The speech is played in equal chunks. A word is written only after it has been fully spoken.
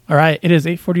All right, it is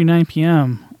 8:49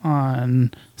 p.m.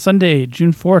 on Sunday,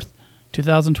 June 4th,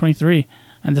 2023,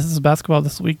 and this is Basketball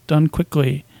This Week Done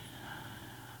Quickly.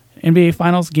 NBA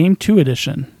Finals Game 2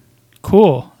 edition.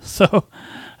 Cool. So,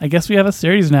 I guess we have a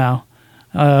series now.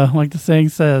 Like the saying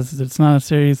says, it's not a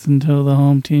series until the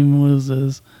home team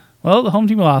loses. Well, the home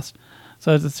team lost,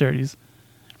 so it's a series.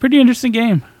 Pretty interesting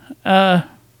game.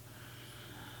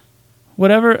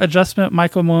 Whatever adjustment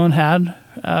Michael Malone had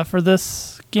for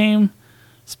this game,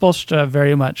 Spoelstra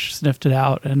very much sniffed it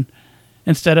out, and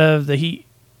instead of the Heat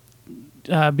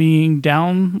being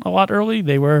down a lot early,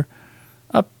 they were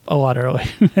up a lot early.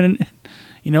 And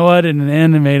you know what? In the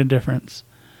end, it made a difference.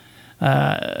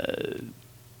 A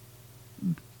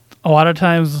lot of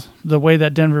times, the way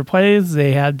that Denver plays,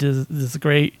 they had this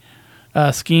great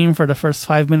scheme for the first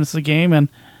 5 minutes of the game, and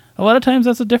a lot of times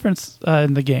that's a difference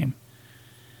in the game.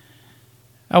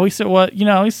 At least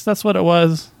that's what it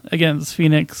was against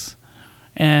Phoenix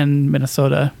and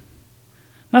Minnesota.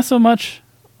 Not so much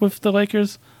with the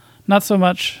Lakers, not so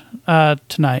much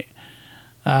tonight,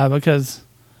 because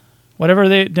whatever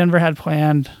Denver had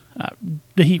planned,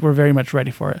 the Heat were very much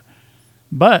ready for it.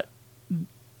 But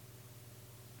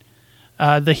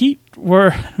the Heat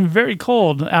were very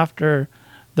cold after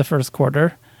the first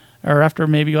quarter, or after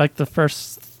maybe like the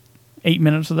first 8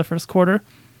 minutes of the first quarter,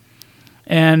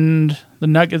 and the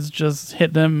Nuggets just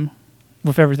hit them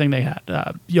with everything they had.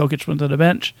 Jokic went to the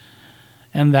bench,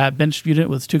 and that bench unit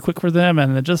was too quick for them,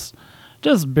 and it just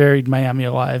buried Miami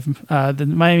alive.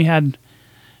 Miami had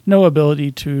no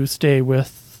ability to stay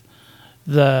with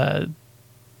the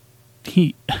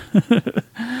Heat,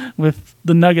 with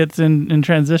the Nuggets in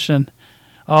transition.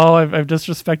 Oh, I've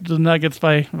disrespected the Nuggets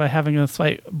by having a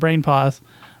slight brain pause.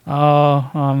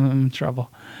 Oh, I'm in trouble.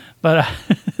 But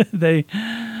the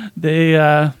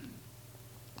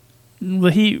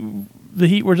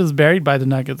Heat were just buried by the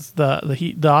Nuggets.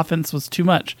 The offense was too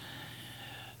much.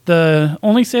 The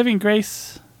only saving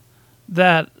grace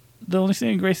that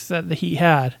the Heat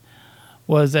had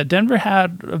was that Denver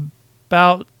had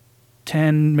about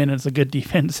 10 minutes of good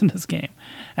defense in this game,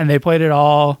 and they played it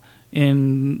all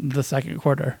in the second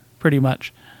quarter, pretty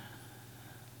much.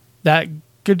 That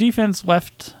good defense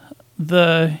left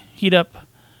the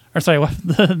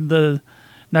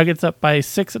Nuggets up by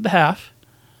 6 at the half,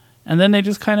 and then they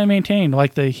just kind of maintained.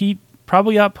 Like, the Heat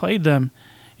probably outplayed them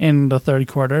in the third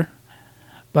quarter,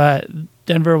 but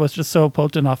Denver was just so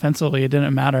potent offensively, it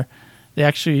didn't matter.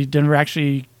 Denver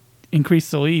actually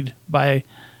increased the lead by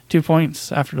 2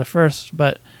 points after the first,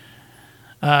 but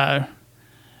the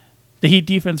Heat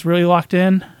defense really locked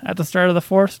in at the start of the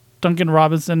fourth. Duncan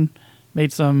Robinson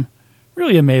made some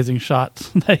really amazing shots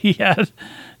that he had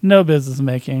no business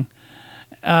making.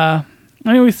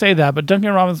 We say that, but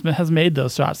Duncan Robinson has made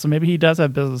those shots, so maybe he does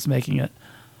have business making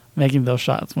those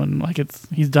shots when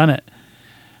he's done it.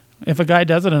 If a guy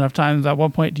does it enough times, at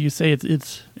what point do you say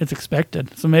it's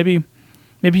expected? So maybe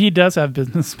he does have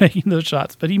business making those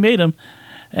shots, but he made them,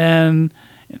 and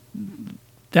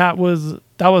that was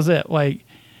it. Like,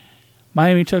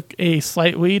 Miami took a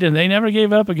slight lead, and they never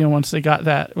gave up again once they got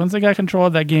control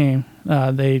of that game.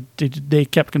 They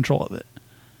kept control of it.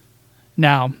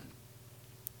 Now,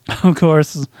 of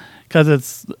course, because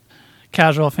it's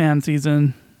casual fan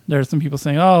season, there's some people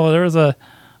saying, "Oh, well, there was a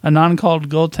non-called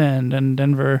goaltend, and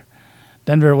Denver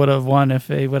would have won if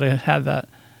they would have had that."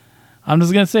 I'm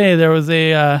just gonna say there was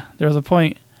a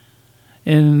point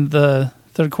in the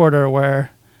third quarter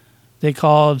where they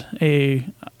called a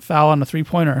foul on a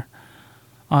 3-pointer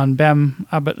on Bam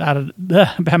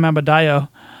Adebayo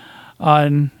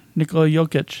on Nikola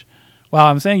Jokic. Wow,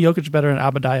 I'm saying Jokic better than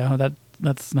Adebayo.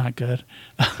 That's not good.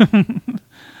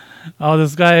 Oh,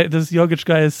 this Jokic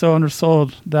guy is so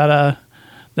undersold that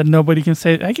nobody can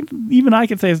say. I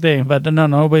can say his name, but no,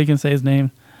 nobody can say his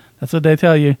name. That's what they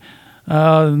tell you.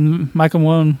 Michael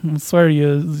Malone, I swear to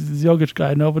you, this Jokic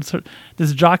guy, nobody's heard.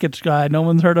 This Jokic guy, no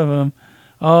one's heard of him.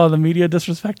 Oh, the media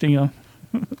disrespecting him.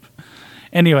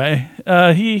 Anyway,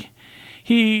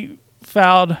 he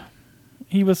fouled.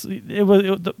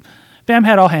 Bam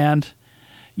had all hand.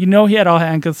 You know he had all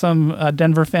hand because some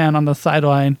Denver fan on the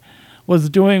sideline was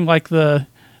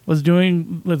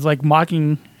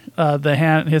mocking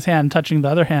his hand touching the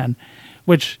other hand.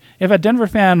 Which, if a Denver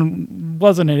fan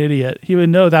wasn't an idiot, he would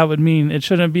know that would mean it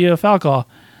shouldn't be a foul call,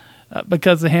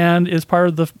 because the hand is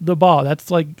part of the ball. That's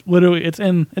like literally it's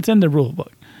in the rule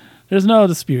book. There's no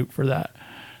dispute for that.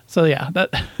 So yeah,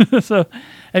 so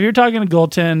if you're talking to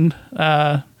goaltend,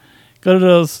 go to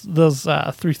those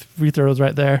 3 free throws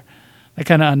right there. That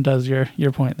kind of undoes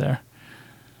your point there.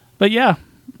 But yeah,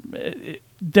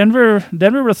 Denver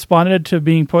responded to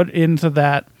being put into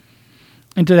that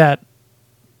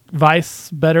vice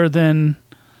better than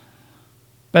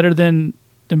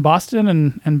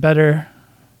Boston and better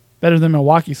than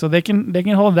Milwaukee. So they can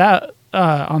hold that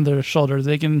on their shoulders.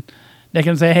 They can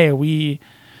say, hey, we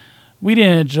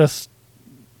didn't just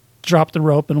drop the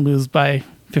rope and lose by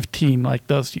 15 like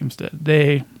those teams did.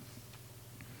 They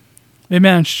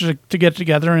managed to get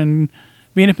together and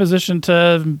be in a position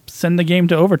to send the game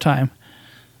to overtime.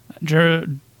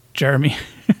 Jeremy.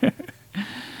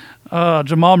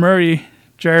 Jamal Murray.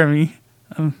 Jeremy.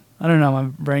 I don't know.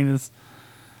 I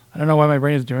don't know why my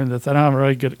brain is doing this. I don't have a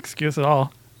really good excuse at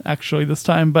all, actually, this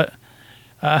time. But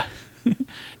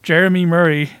Jeremy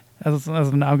Murray, as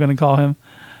I'm now going to call him,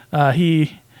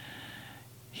 he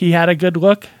had a good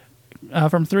look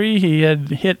from three. He had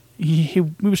hit. He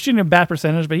was shooting a bad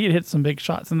percentage, but he had hit some big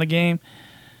shots in the game.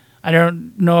 I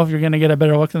don't know if you're going to get a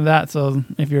better look than that. So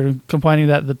if you're complaining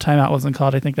that the timeout wasn't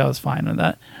called, I think that was fine in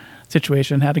that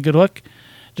situation. Had a good look,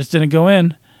 just didn't go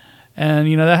in.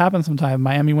 And, that happens sometimes.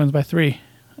 Miami wins by 3.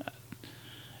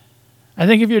 I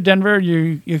think if you're Denver,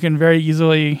 you can very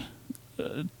easily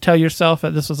tell yourself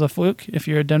that this was a fluke. If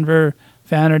you're a Denver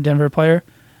fan or Denver player,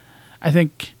 I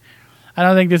don't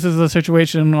think this is a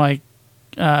situation like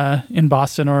in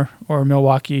Boston or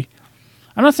Milwaukee.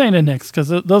 I'm not saying the Knicks, because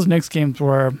those Knicks games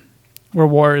were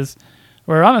wars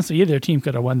where honestly either team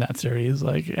could have won that series.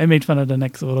 Like, I made fun of the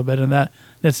Knicks a little bit in that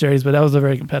series, but that was a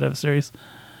very competitive series.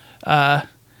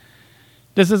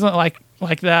 This isn't like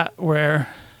that where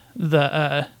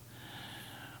Denver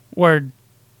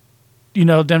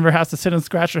has to sit and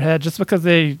scratch their head just because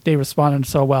they responded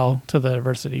so well to the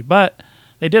adversity. But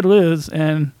they did lose,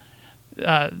 and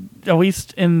at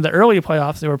least in the early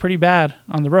playoffs, they were pretty bad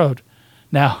on the road.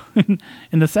 Now,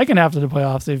 in the second half of the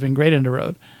playoffs, they've been great on the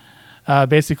road.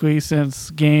 Basically,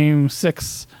 since Game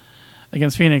 6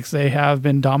 against Phoenix, they have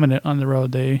been dominant on the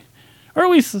road. Or at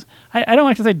least, I don't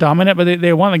like to say dominant, but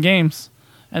they won the games,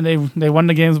 and they won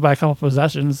the games by a couple of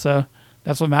possessions, so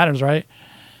that's what matters, right?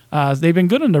 They've been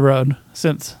good on the road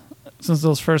since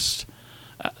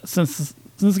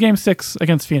Game 6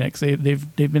 against Phoenix.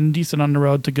 They've been decent on the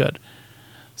road to good.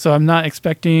 So I'm not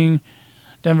expecting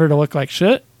Denver to look like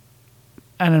shit,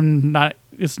 and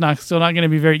it's still not going to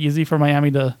be very easy for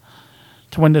Miami to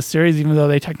win this series, even though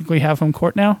they technically have home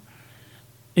court now.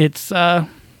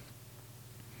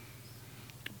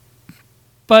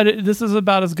 But this is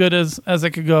about as good as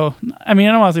it could go. I mean,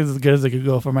 I don't want to say it's as good as it could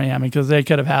go for Miami, because they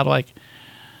could have had like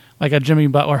a Jimmy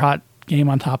Butler hot game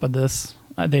on top of this.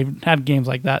 They've had games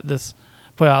like that this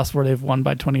playoffs where they've won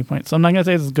by 20 points. So I'm not going to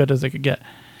say it's as good as it could get,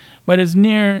 but it's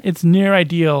near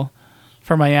ideal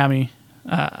for Miami.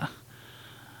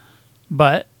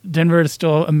 But Denver is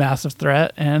still a massive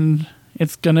threat, and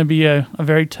it's going to be a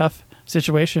very tough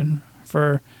situation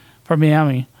for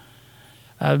Miami.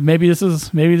 Maybe this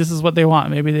is what they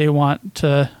want. Maybe they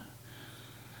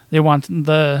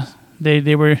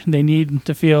need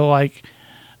to feel like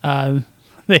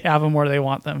they have them where they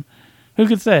want them. Who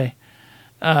could say?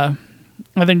 I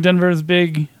think Denver's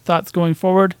big thoughts going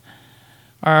forward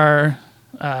are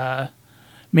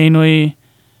mainly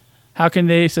how can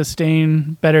they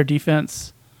sustain better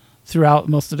defense throughout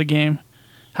most of the game?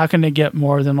 How can they get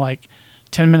more than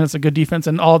 10 minutes of good defense,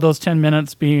 and all those 10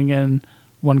 minutes being in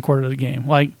one quarter of the game?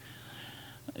 Like,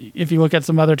 if you look at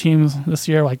some other teams this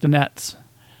year, like the Nets,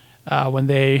 when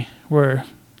they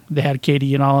had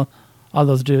KD and all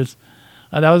those dudes,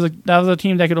 that was a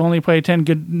team that could only play 10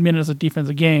 good minutes of defense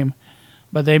a game,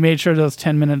 but they made sure those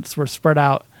 10 minutes were spread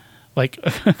out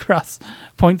across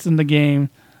points in the game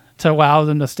to allow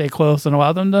them to stay close and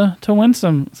allow them to win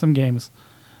some games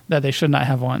that they should not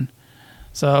have won.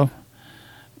 So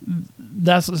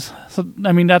that's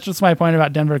just my point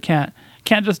about Denver. Can't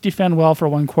just defend well for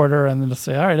one quarter and then just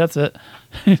say, all right, that's it.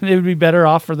 It would be better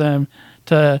off for them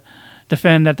to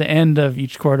defend at the end of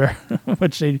each quarter,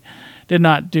 which they did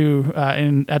not do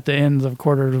at the ends of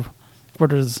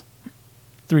quarters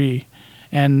 3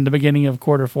 and the beginning of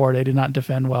quarter 4. They did not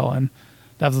defend well, and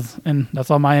that's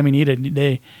all Miami needed.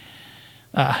 They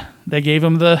gave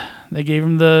him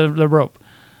the rope.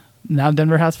 Now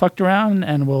Denver has fucked around,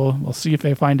 and we'll see if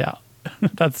they find out.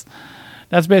 That's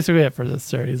basically it for this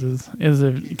series.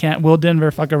 Will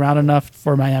Denver fuck around enough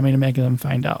for Miami to make them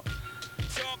find out?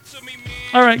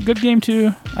 All right, good game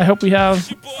 2. I hope we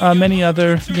have many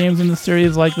other games in the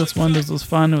series like this one. This was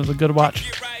fun. It was a good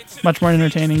watch. Much more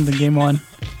entertaining than game 1.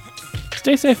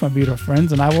 Stay safe, my beautiful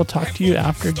friends, and I will talk to you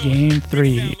after game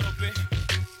 3.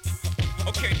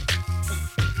 Okay.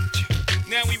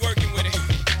 Now we working with it.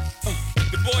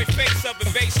 The boy Face up in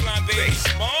baseline, baby.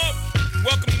 Mob,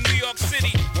 welcome to New York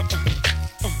City.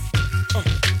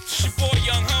 It's your boy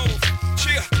Young Hov.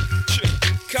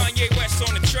 Kanye West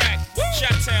on the track.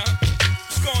 Chi-Town.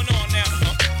 What's going on now?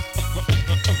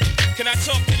 Can I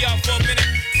talk to y'all for a minute?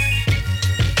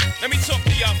 Let me talk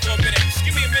to y'all for a minute. Just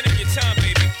give me a minute of your time,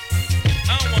 baby.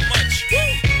 I don't want much.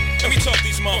 Let me talk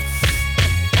these mom.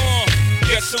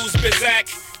 Guess who's Bizak?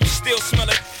 Still smell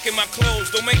it in my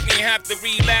clothes. Don't make me have to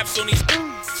relapse on these.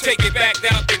 Take it back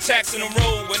out, they taxing them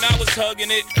road. When I was hugging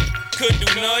it, couldn't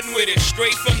do nothing with it.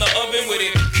 Straight from the oven with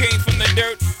it. Came from the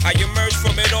dirt. I emerged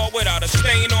from it all without a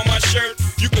stain on my shirt.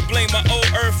 You could blame my old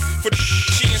earth for the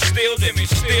she instilled in me.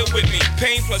 Still with me.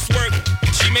 Pain plus work.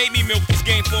 She made me milk this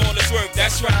game for all its work.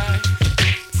 That's right.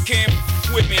 Can't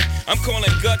with me. I'm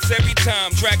calling guts every time.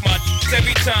 Drag my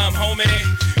every time, homie.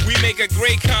 We make a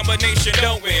great combination,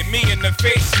 don't we? Me in the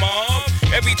face, mob.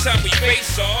 Every time we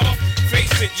face off. Face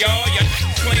it, y'all. You're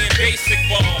playing basic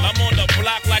ball. I'm on the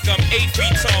block like I'm 8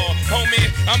 feet tall. Homie,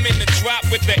 I'm in the drop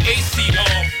with the AC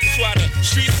off. That's why the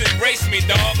streets embrace me,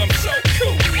 dog. I'm so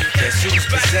cool. Guess who's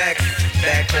Bizak?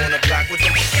 Back on the block with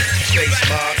the face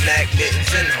mob, black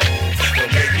mittens and hoe.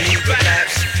 Don't make me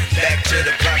relapse. Back to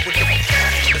the block with the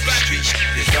street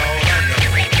is all I know.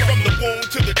 From the womb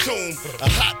to the tomb, a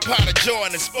hot pot of joy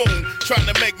and a spoon, trying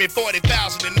to make me 40,000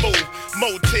 and move.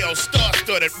 Motel,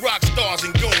 star-studded, rock stars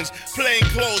and goons. Plain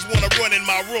clothes wanna run in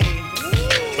my room.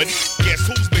 But guess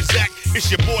who's Bizak? It's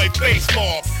your boy Face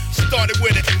Mob. Started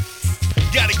with it.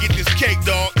 Gotta get this cake,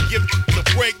 dog. Give the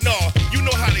break, nah. You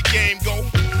know how the game go.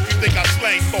 You think I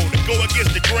slang for to go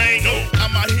against the grain? No.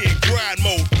 I'm out here in grind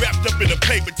mode, wrapped up in a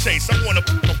paper chase. I wanna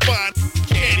find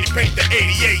candy paint the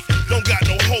 88. Don't got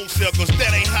no wholesale, cause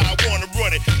that ain't how I wanna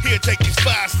run it. Here, take these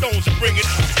 5 stones and bring it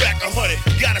back 100.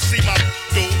 Gotta see my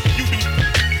dude. You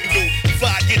do. If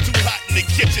I get too hot in the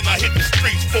kitchen, I hit the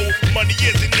streets full. Money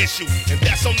is an issue, and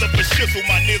that's on the shizzle.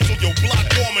 My nizzle, your block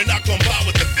warm and I come by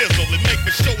with the fizzle. And make for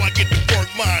sure I get to work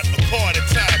mine a car at a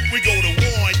time. We go to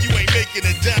war and you ain't making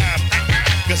a dime.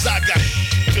 Cause I got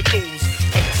to lose.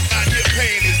 Out here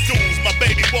paying his dues. My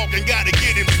baby walking, gotta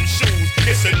get him some shoes.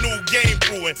 It's a new game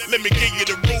brewing. Let me give you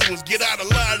the rules. Get out of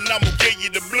line and I'ma give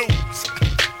you the blues.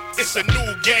 It's a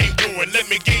new game brewing. Let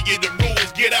me give you the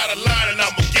rules. Get out of line and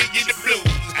I'ma give you the blues.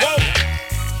 Whoa!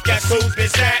 Guess who's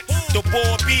Bizak? The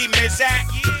boy B Mizak,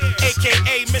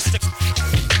 a.k.a. Mr.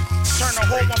 Turn a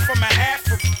whole one from a half.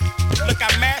 Look,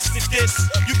 I mastered this.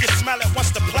 You can smell it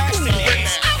once the plastic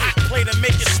hits. Play to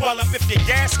make it swell up. If your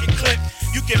gasket clip,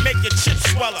 you can make your chips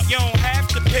swell up. You don't have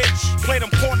to pitch. Play them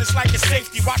corners like a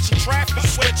safety, watching traffic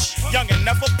switch. Young and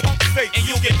never pump fake, and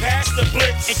you get past the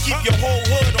blitz and keep your whole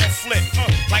hood on flip.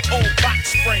 Like old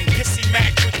box spring, pissy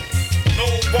mattress. No,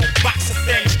 won't box a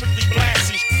thing, strictly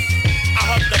blasting.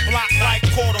 I hug the block like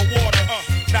quarter water.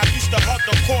 I used to hug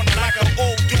the corner like an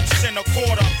old deuce in a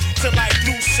quarter. Till like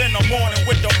deuce in the morning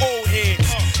with the old heads.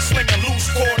 Slinging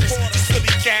loose quarters. This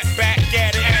Philly cat back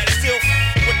at it. Still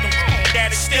with them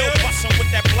that is still bustin' with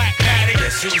that black matty.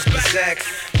 Guess who's Bizak?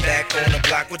 Back on the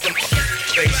block with them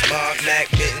face mob,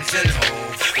 black mittens and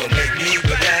hoe.